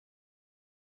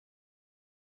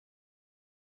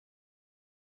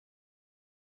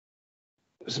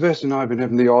Sebastian and I have been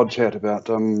having the odd chat about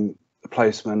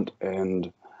placement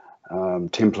and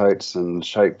templates and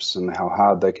shapes and how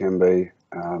hard they can be.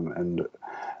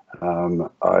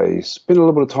 I spent a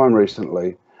little bit of time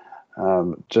recently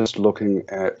just looking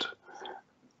at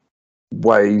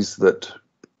ways that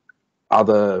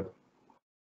other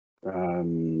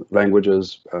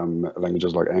languages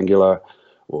like Angular,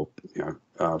 or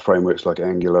frameworks like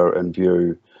Angular and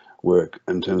Vue work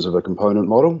in terms of a component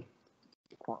model.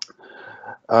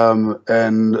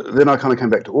 And then I kind of came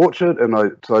back to Orchard, and I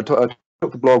took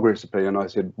the blog recipe and I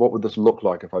said, what would this look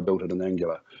like if I built it in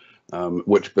Angular?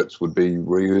 Which bits would be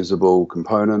reusable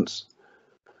components?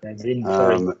 Sorry,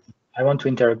 I want to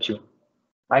interrupt you.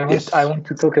 I want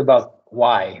to talk about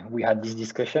why we had this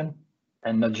discussion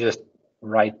and not just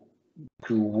right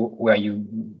to where you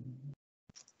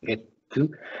get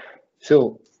to.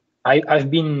 So I've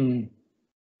been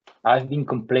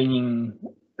complaining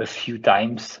a few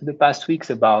times the past weeks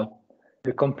about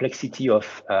the complexity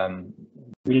of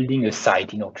building a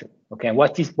site in Orchard. Okay,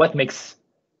 what makes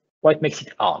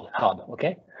it hard?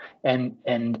 Okay,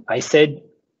 and I said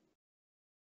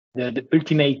the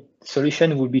ultimate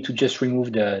solution would be to just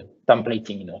remove the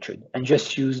templating in Orchard and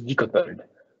just use decoupled.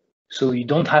 So you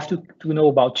don't have to know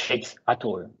about shapes at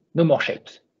all. No more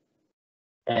shapes.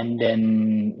 And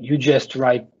then you just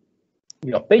write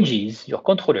your pages, your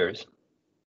controllers.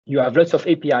 You have lots of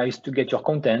APIs to get your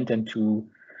content and you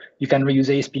can reuse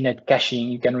ASP.NET caching,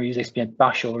 you can reuse ASP.NET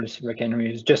partials, you can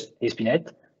reuse just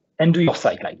ASP.NET and do your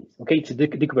site like this. Okay, it's a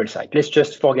decoupled site. Let's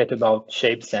just forget about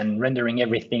shapes and rendering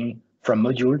everything from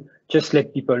module. Just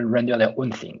let people render their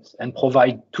own things and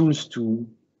provide tools to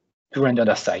render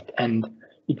their site. And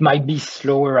it might be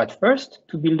slower at first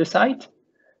to build a site,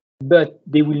 but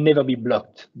they will never be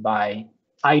blocked by,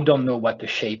 I don't know what the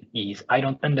shape is. I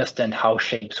don't understand how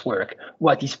shapes work.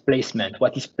 What is placement?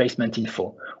 What is placement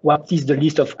info? What is the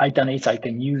list of alternates I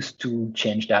can use to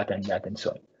change that and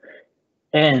so on?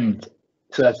 And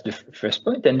so that's the first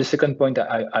point. And the second point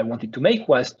I wanted to make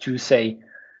was to say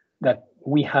that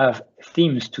we have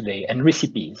themes today and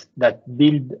recipes that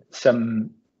build some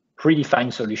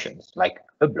predefined solutions, like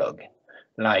a blog,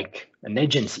 like an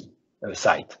agency, a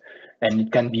site, and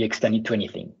it can be extended to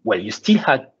anything. Well, you still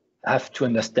have to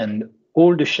understand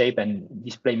all the shape and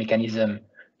display mechanism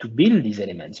to build these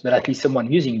elements, but at least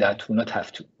someone using that will not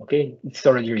have to, okay? It's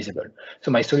already reusable.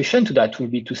 So my solution to that will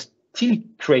be to still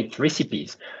create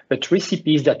recipes, but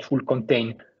recipes that will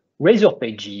contain Razor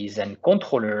pages and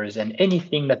controllers and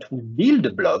anything that will build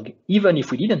a blog, even if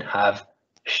we didn't have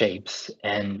shapes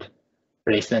and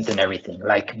placement and everything.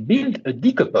 Like build a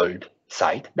decoupled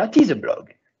site that is a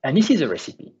blog, and this is a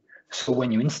recipe. So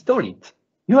when you install it,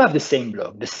 you have the same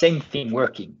blog, the same thing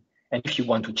working. And if you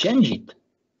want to change it,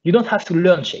 you don't have to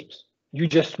learn shapes. You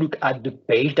just look at the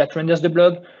page that renders the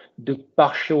blog, the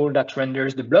partial that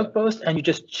renders the blog post, and you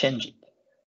just change it.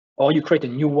 Or you create a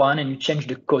new one and you change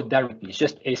the code directly. It's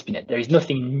just ASP.NET. There is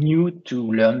nothing new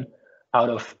to learn out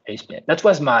of ASP.NET. That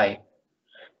was my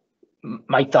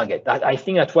target. I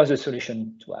think that was a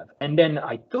solution to have. And then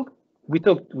we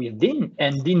talked with Dean,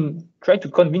 and Dean tried to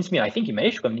convince me. I think he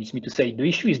managed to convince me to say the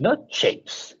issue is not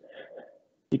shapes,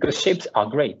 because shapes are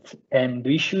great. And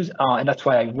the issues are, and that's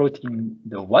why I wrote in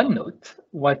the OneNote,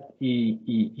 what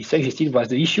he suggested was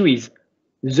the issue is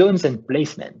zones and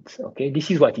placement. Okay, this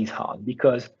is what is hard,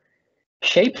 because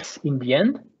shapes, in the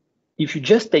end, if you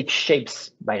just take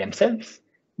shapes by themselves,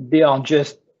 they are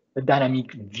just a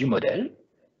dynamic view model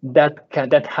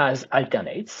that has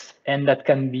alternates and that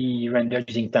can be rendered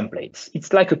using templates.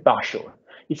 It's like a partial.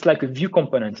 It's like a view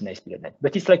component in ASP.NET,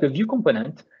 but it's like a view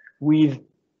component with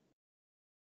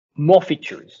more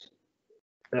features.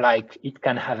 Like it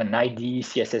can have an ID,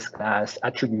 CSS class,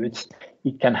 attributes.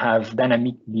 It can have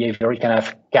dynamic behavior. It can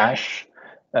have cache.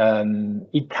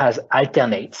 It has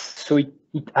alternates. So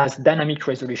it has dynamic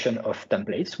resolution of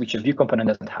templates, which a view component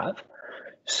doesn't have.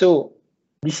 So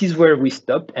this is where we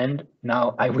stopped. And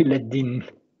now I will let Dean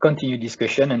continue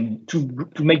discussion and to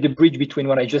make the bridge between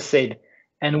what I just said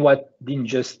and what Dean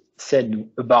just said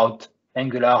about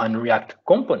Angular and React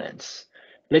components.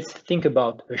 Let's think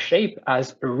about a shape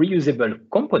as a reusable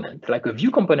component, like a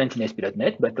view component in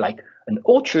ASP.NET, but like an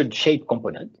Orchard shape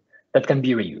component that can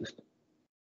be reused.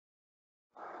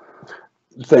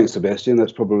 Thanks, Sebastian.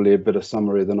 That's probably a better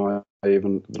summary than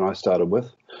I started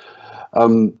with.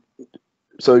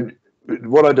 So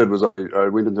what I did was I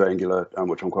went into Angular,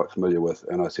 which I'm quite familiar with,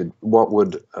 and I said, what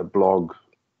would a blog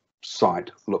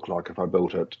site look like if I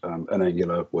built it in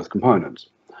Angular with components?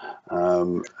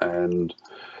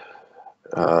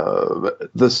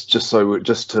 This just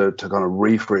to kind of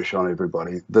refresh on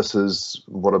everybody, this is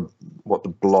what the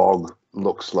blog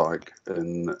looks like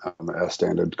in our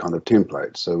standard kind of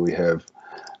template. So we have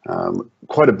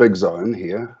quite a big zone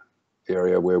here,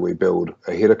 area where we build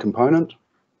a header component,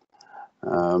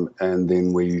 and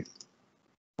then we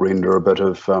render a bit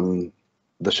of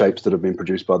the shapes that have been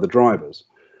produced by the drivers.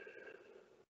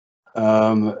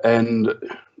 And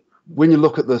when you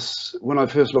look at this, when I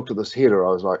first looked at this header,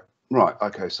 I was like, right,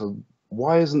 okay, so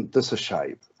why isn't this a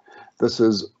shape? This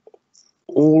is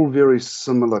all very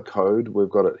similar code. We've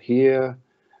got it here.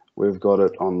 We've got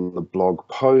it on the blog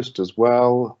post as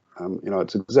well. You know,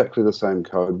 it's exactly the same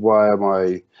code. Why am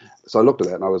I? So I looked at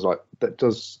that and I was like, that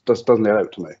just doesn't add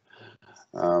up to me.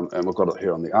 And we've got it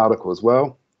here on the article as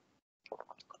well.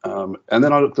 And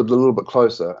then I looked at it a little bit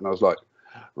closer and I was like,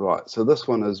 right, so this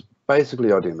one is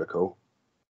basically identical.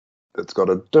 It's got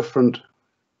a different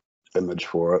image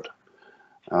for it.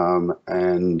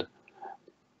 And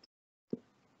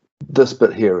this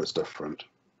bit here is different.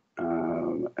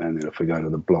 And then if we go to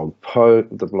the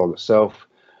blog itself,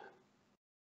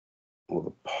 or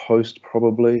the post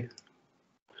probably,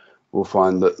 we'll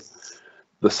find that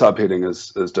the subheading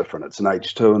is different. It's an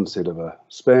H2 instead of a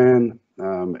span,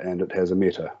 and it has a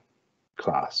meta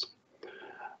class.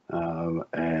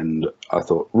 And I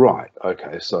thought, right,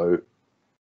 okay, so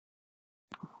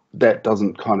that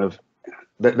doesn't kind of,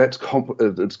 it's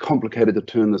complicated to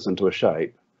turn this into a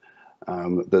shape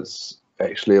that's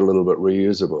actually a little bit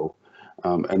reusable,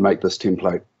 and make this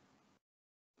template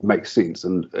make sense.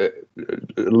 And a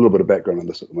little bit of background on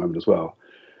this at the moment as well.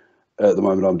 At the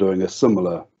moment I'm doing a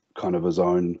similar kind of a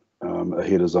zone, a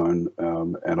header zone,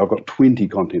 and I've got 20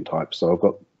 content types, so I've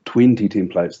got 20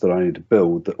 templates that I need to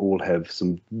build that all have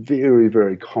some very,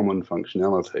 very common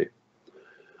functionality.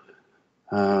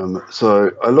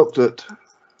 So I looked at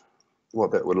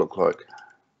what that would look like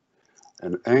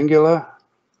in Angular,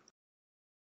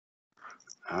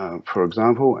 for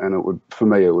example, and it would, for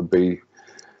me, it would be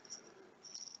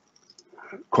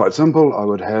quite simple. I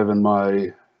would have in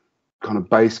my kind of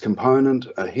base component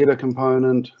a header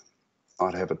component.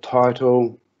 I'd have a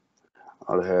title.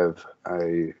 I'd have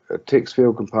a text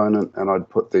field component, and I'd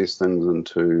put these things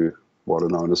into what are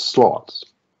known as slots.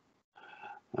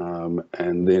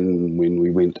 And then when we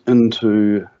went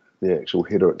into the actual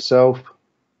header itself,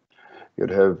 you'd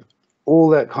have all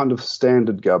that kind of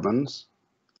standard gubbins,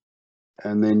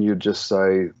 and then you'd just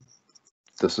say,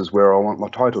 this is where I want my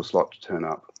title slot to turn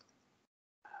up.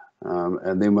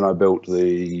 And then when I built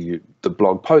the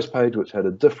blog post page, which had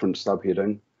a different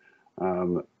subheading,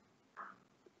 the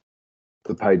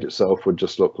page itself would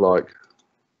just look like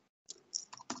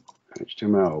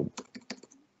HTML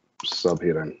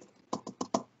subheading.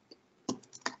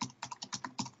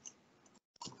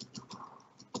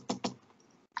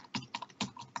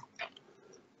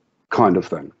 Kind of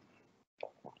thing.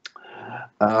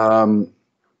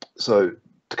 So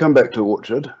to come back to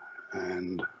Orchard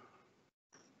and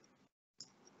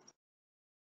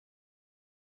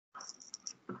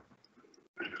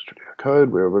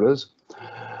code, wherever it is.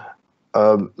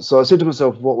 So I said to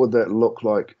myself, what would that look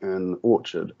like in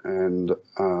Orchard? And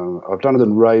I've done it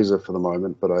in Razor for the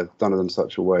moment, but I've done it in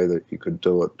such a way that you could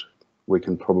do it, we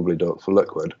can probably do it for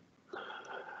Liquid.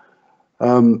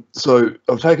 So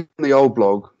I've taken the old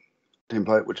blog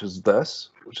template, which is this,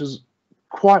 which is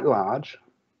quite large,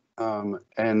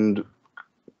 and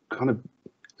kind of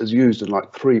is used in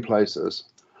like 3 places.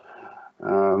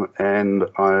 And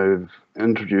I've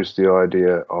introduced the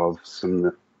idea of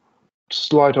some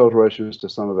slight alterations to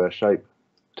some of our shape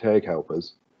tag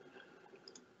helpers,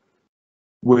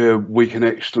 where we can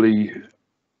actually,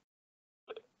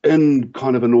 in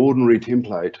kind of an ordinary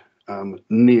template,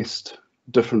 nest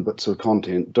different bits of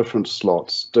content, different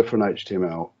slots, different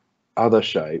HTML, other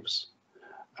shapes,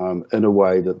 in a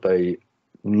way that they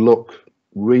look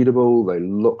readable, they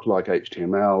look like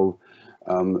HTML,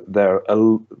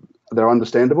 they're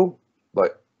understandable.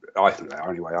 Like, I think they are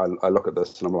anyway. I look at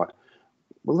this and I'm like,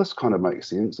 well, this kind of makes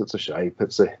sense. It's a shape.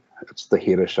 It's the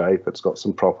header shape. It's got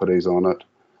some properties on it.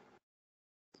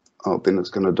 Oh, then it's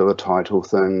going to do a title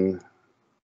thing.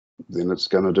 Then it's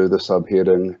going to do the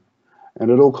subheading,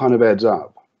 and it all kind of adds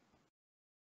up.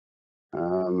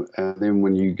 And then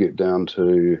when you get down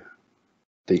to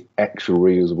the actual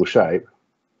reusable shape,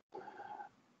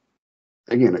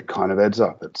 again, it kind of adds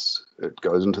up. It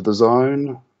goes into the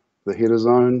zone, the header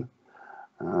zone.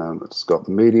 It's got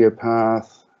the media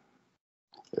path.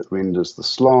 It renders the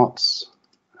slots.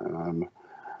 And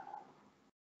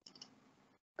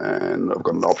I've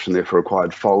got an option there for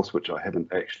required false, which I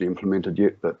haven't actually implemented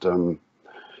yet, but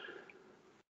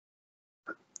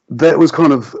that was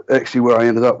kind of actually where I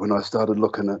ended up when I started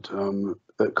looking at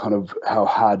kind of how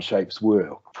hard shapes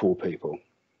were for people.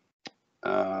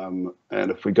 And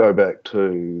if we go back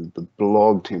to the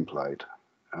blog template,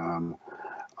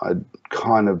 I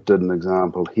kind of did an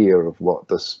example here of what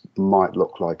this might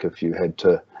look like if you had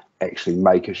to actually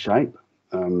make a shape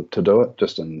to do it,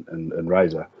 just in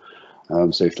Razor.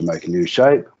 So you have to make a new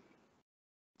shape.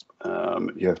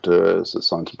 You have to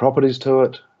assign some properties to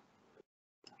it.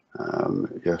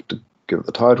 You have to give it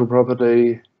the title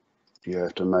property. You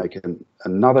have to make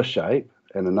another shape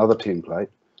and another template,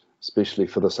 especially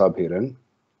for the subheading.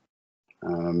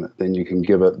 Then you can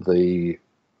give it the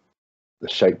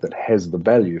shape that has the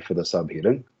value for the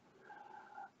subheading.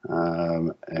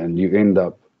 And you end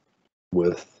up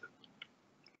with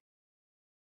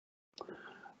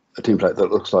a template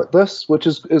that looks like this, which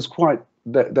is quite,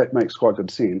 that makes quite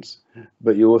good sense.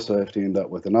 But you also have to end up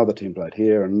with another template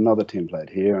here, and another template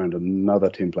here, and another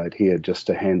template here, just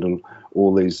to handle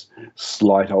all these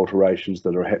slight alterations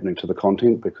that are happening to the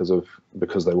content because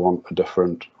they want a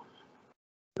different.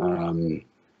 One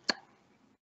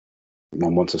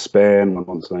wants a span, one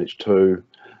wants an H2.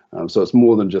 So it's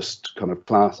more than just kind of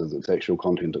classes; it's actual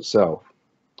content itself.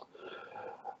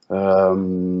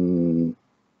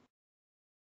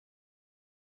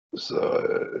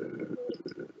 So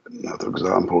another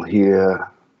example here.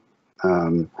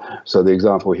 So the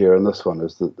example here in this one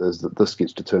is that this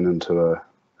gets to turn into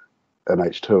an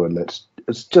H2, and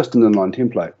it's just an inline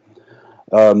template.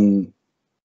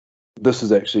 This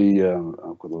is actually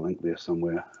I've got a link there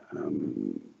somewhere.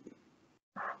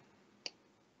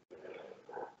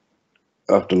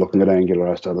 After looking at Angular,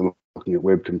 I started looking at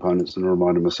web components and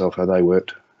reminded myself how they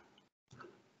worked.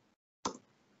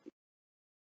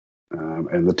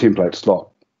 And the template slot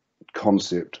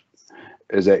concept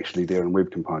is actually there in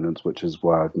web components, which is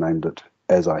why I've named it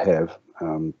as I have.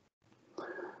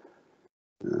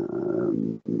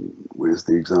 Where's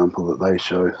the example that they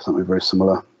show? Something very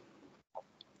similar.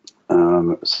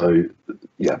 So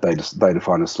yeah, they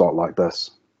define a slot like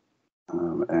this.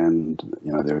 And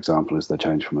you know, their example is they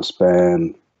change from a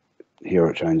span. Here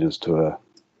it changes to a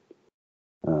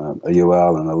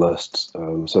UL and a list.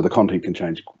 So the content can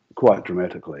change quite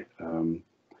dramatically,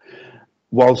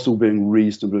 while still being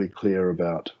reasonably clear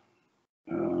about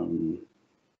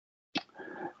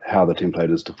how the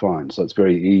template is defined. So it's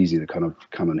very easy to kind of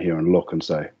come in here and look and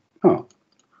say, oh,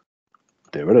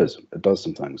 there it is. It does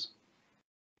some things.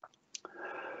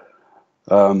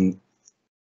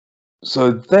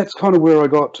 So that's kind of where I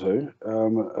got to.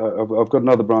 I've got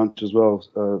another branch as well,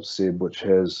 Seb, which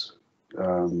has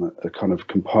a kind of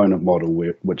component model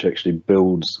which actually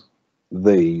builds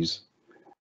these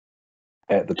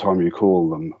at the time you call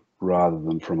them rather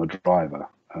than from a driver.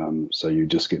 So you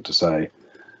just get to say,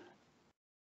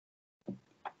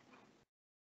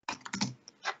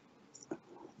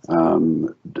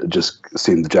 just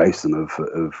send the JSON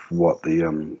of what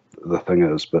the thing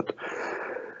is, but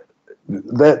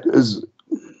that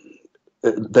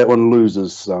one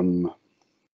loses some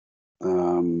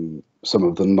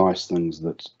of the nice things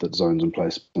that zones and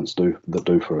placements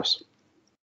do for us.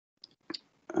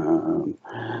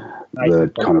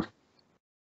 The kind of,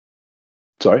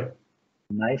 sorry?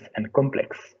 Nice and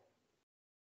complex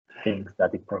things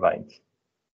that it provides.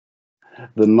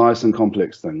 The nice and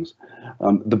complex things.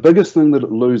 The biggest thing that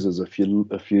it loses if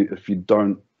you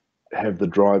don't have the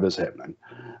drivers happening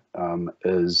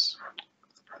is,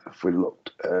 if we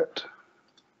looked at,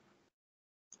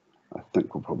 I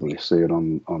think we'll probably see it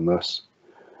on this.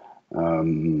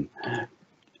 You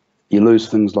lose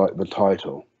things like the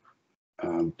title,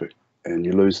 and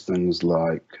you lose things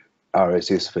like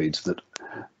RSS feeds that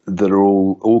are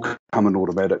all come in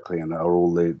automatically and are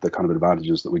all the kind of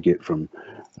advantages that we get from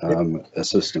a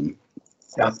system.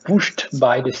 They are pushed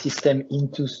by the system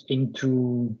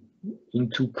into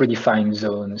predefined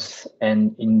zones,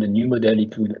 and in the new model,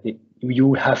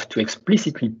 you have to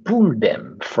explicitly pull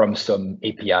them from some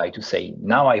API to say,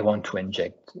 now I want to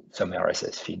inject some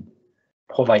RSS feed,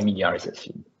 provide me the RSS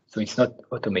feed. So it's not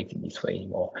automated this way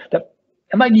anymore. There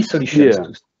might be solutions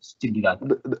to still do that.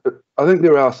 I think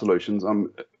there are solutions.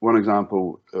 One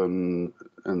example in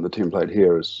the template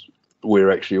here is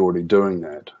we're actually already doing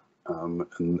that.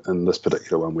 In this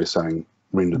particular one, we're saying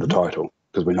render the title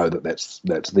because we know that that's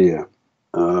there.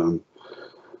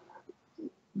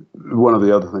 One of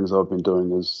the other things I've been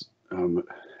doing is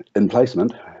in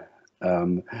placement,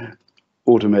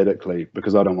 automatically,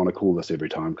 because I don't want to call this every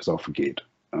time because I'll forget,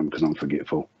 because I'm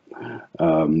forgetful,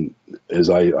 is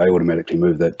I automatically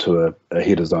move that to a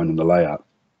header zone in the layout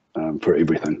for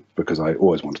everything, because I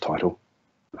always want a title.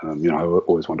 I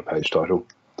always want a page title,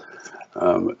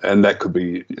 and that could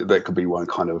be one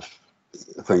kind of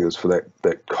thing, is for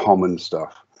that common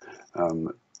stuff.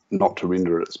 not to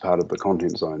render it as part of the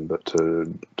content zone, but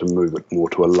to move it more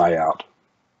to a layout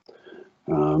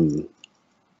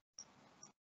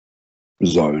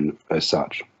zone as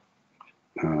such,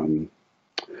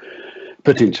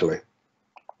 potentially.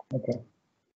 Okay.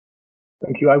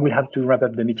 Thank you. I will have to wrap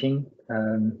up the meeting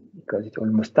because it's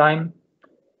almost time.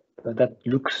 But that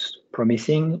looks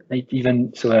promising.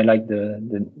 So I like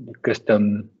the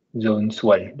custom zones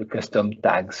well, the custom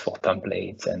tags for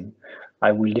templates, and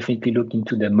I will definitely look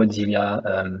into the Mozilla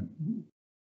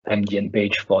MDN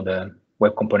page for the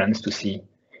web components to see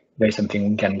if there's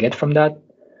something we can get from that.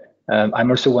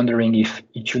 I'm also wondering if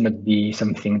it should not be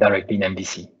something directly in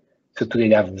MVC. So today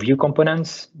they have view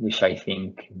components, which I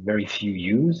think very few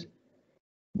use.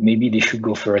 Maybe they should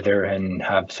go further and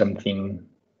have something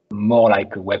more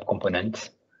like a web component,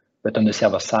 but on the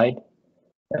server side,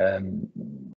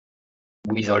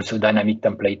 with also dynamic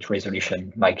template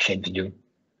resolution like Shapes do.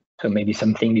 So maybe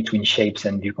something between Shapes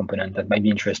and view component that might be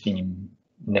interesting in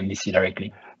MVC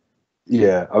directly.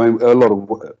 Yeah, I mean, a lot of,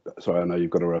 sorry, I know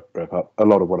you've got to wrap up. A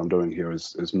lot of what I'm doing here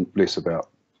is less about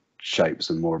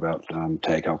shapes and more about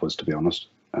tag helpers, to be honest.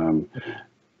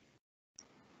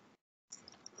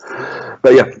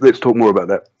 But yeah, let's talk more about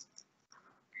that.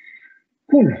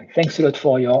 Cool. Thanks a lot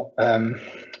for your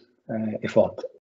effort.